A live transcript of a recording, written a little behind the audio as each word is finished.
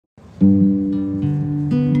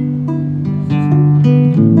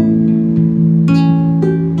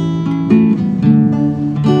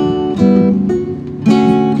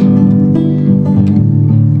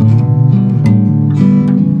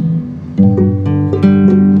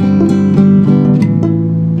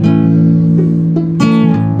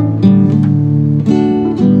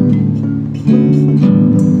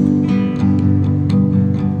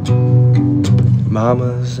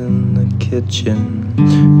the kitchen,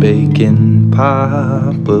 baking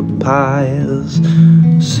papa pies.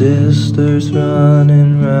 Sisters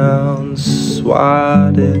running round,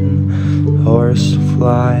 swatting horse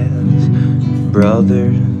flies.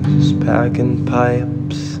 Brothers packing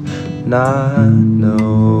pipes, not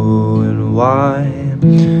knowing why.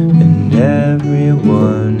 And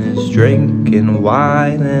everyone is drinking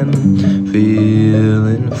wine and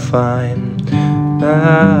feeling fine.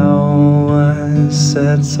 Now what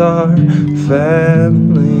sets our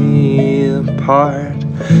family apart?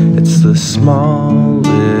 It's the small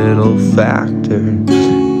little factor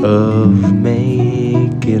of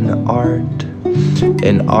making art,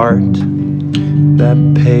 an art that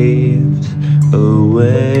paves a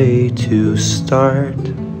way to start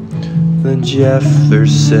the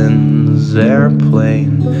Jeffersons'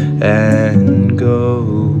 airplane and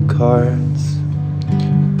go-karts.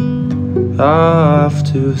 Off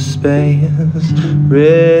to space,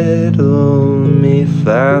 riddle me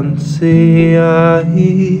fancy. I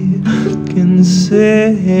can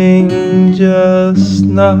sing, just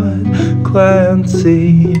not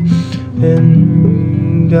Clancy.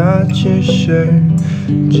 And got your shirt,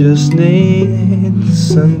 just need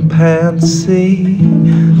some pantsy.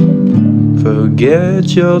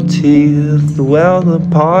 Forget your teeth, well the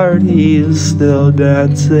party is still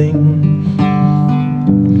dancing.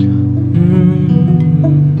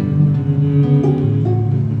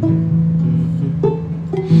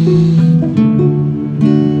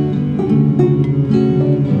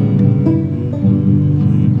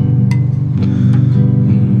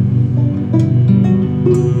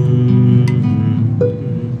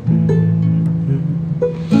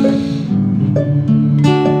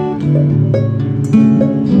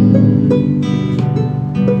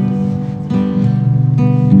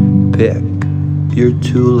 Pick your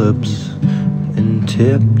tulips and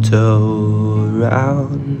tiptoe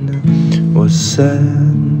around what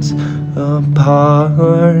sets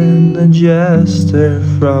apart the jester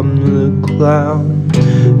from the clown.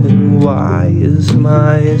 And why is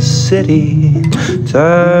my city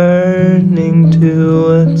turning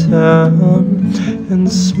to a town? And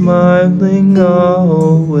smiling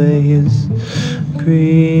always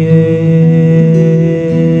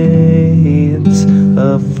creates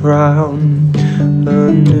a frown.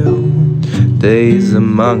 A new day's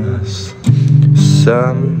among us,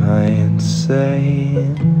 some might say,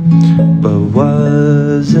 but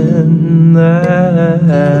wasn't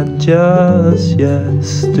that just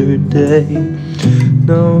yesterday?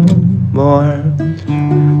 No more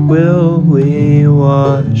will we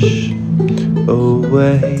wash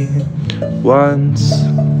away once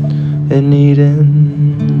in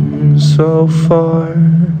Eden. So far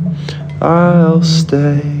I'll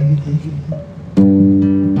stay.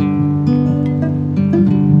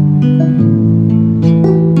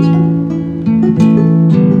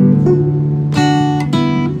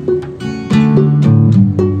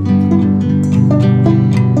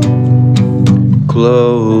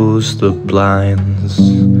 Close the blinds,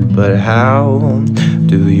 but how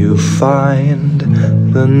do you find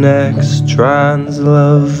the next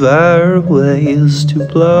trans-lover ways to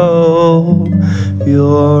blow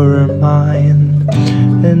your mind?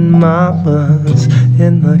 And mama's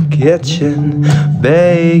in the kitchen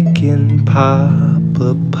baking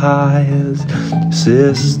papa pies.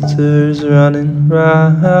 Sisters running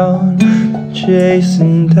round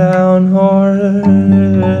chasing down horse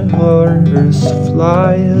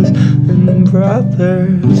flies. And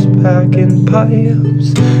brothers packing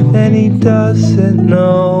pipes, and he doesn't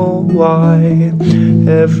know why.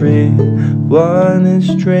 Everyone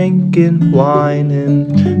is drinking wine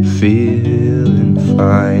and feeling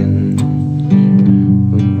fine.